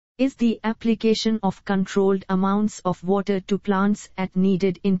is the application of controlled amounts of water to plants at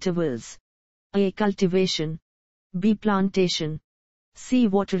needed intervals. A. Cultivation. B. Plantation. C.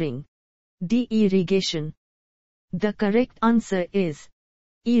 Watering. D. Irrigation. The correct answer is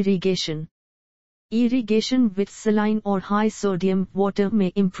irrigation. Irrigation with saline or high sodium water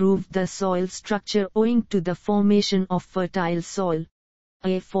may improve the soil structure owing to the formation of fertile soil.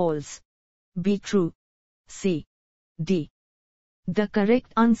 A. False. B. True. C. D. The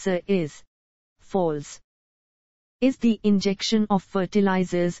correct answer is false. Is the injection of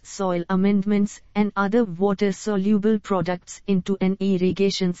fertilizers, soil amendments, and other water-soluble products into an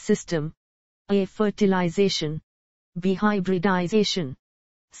irrigation system? A. Fertilization. B. Hybridization.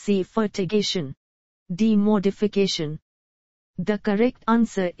 C. Fertigation. D. Modification. The correct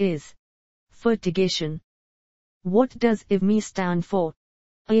answer is fertigation. What does IWMI stand for?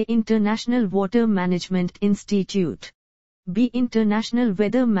 A. International Water Management Institute. B. International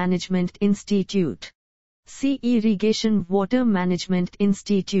Weather Management Institute. C. Irrigation Water Management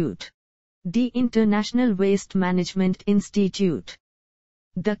Institute. D. International Waste Management Institute.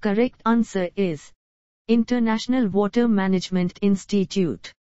 The correct answer is International Water Management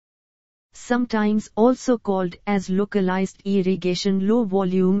Institute. Sometimes also called as localized irrigation, low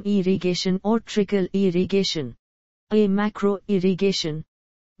volume irrigation, or trickle irrigation. A. Macro irrigation.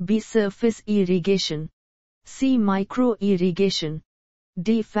 B. Surface irrigation. C. Micro irrigation.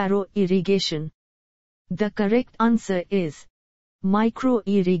 D. Furrow irrigation. The correct answer is micro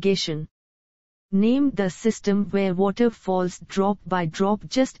irrigation. Name the system where water falls drop by drop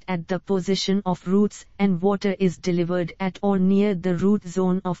just at the position of roots and water is delivered at or near the root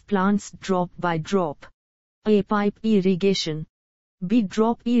zone of plants drop by drop. A. Pipe irrigation. B.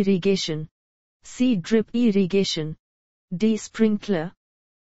 Drop irrigation. C. Drip irrigation. D. Sprinkler.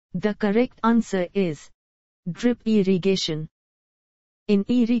 The correct answer is drip irrigation. In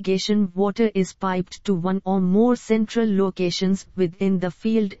irrigation, water is piped to one or more central locations within the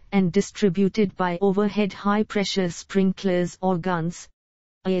field and distributed by overhead high-pressure sprinklers or guns.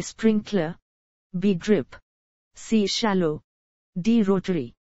 A. Sprinkler. B. Drip. C. Shallow. D.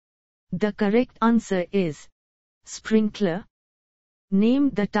 Rotary. The correct answer is sprinkler. Name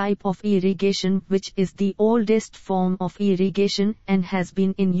the type of irrigation which is the oldest form of irrigation and has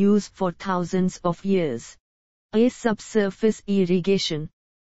been in use for thousands of years. A. Subsurface irrigation.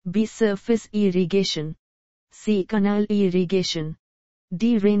 B. Surface irrigation. C. Canal irrigation.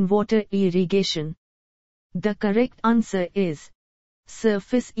 D. Rainwater irrigation. The correct answer is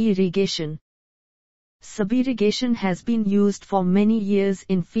surface irrigation. Subirrigation has been used for many years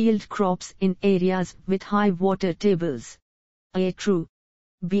in field crops in areas with high water tables. A. True.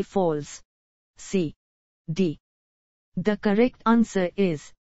 B. False. C. D. The correct answer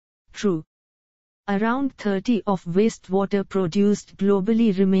is true. Around 30% of wastewater produced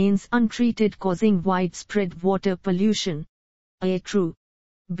globally remains untreated, causing widespread water pollution. A. True.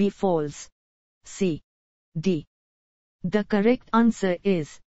 B. False. C. D. The correct answer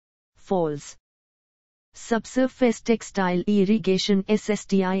is false. Subsurface Textile Irrigation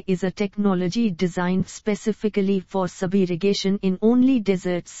 (SSTI) is a technology designed specifically for subirrigation in only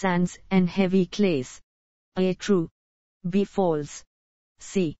desert sands and heavy clays. A. True. B. False.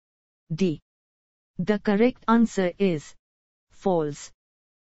 C. D. The correct answer is false.